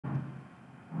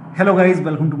Hello guys,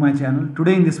 welcome to my channel.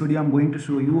 Today in this video I'm going to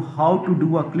show you how to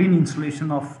do a clean installation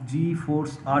of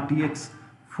GeForce RTX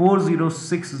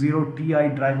 4060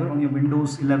 Ti driver on your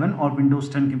Windows 11 or Windows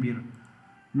 10 computer.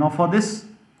 Now for this,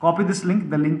 copy this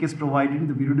link. The link is provided in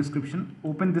the video description.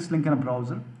 Open this link in a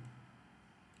browser.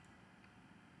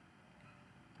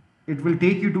 It will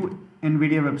take you to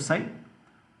Nvidia website.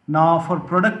 Now for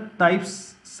product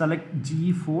types, select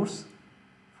GeForce.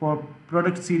 For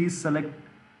product series, select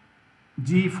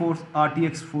GeForce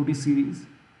RTX 40 series,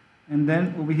 and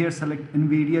then over here select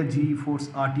Nvidia GeForce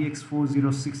RTX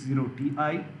 4060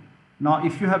 Ti. Now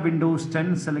if you have Windows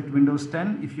 10, select Windows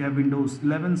 10. If you have Windows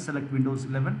 11, select Windows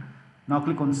 11. Now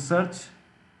click on search.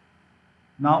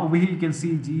 Now over here you can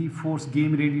see GeForce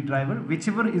Game Ready driver.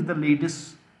 Whichever is the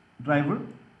latest driver,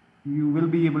 you will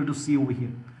be able to see over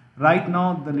here. Right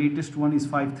now the latest one is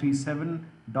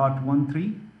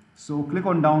 537.13. So click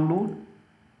on download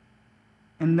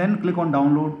and then click on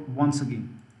download once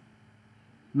again.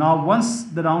 Now once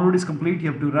the download is complete, you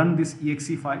have to run this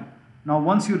exe file. Now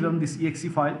once you run this exe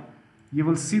file, you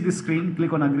will see this screen.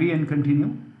 Click on agree and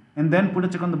continue, and then put a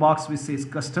check on the box which says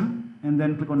custom, and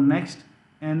then click on next,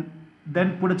 and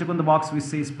then put a check on the box which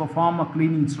says perform a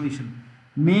clean installation.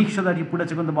 Make sure that you put a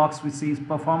check on the box which says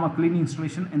perform a clean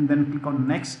installation, and then click on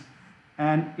next,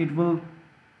 and it will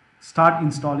start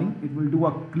installing. It will do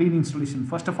a clean installation.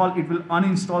 First of all, it will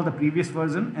uninstall the previous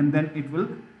version, and then it will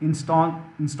install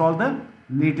the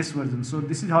latest version. So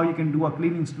this is how you can do a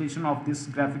clean installation of this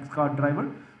graphics card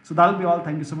driver. So that will be all.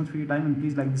 Thank you so much for your time, and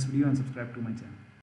please like this video and subscribe to my channel.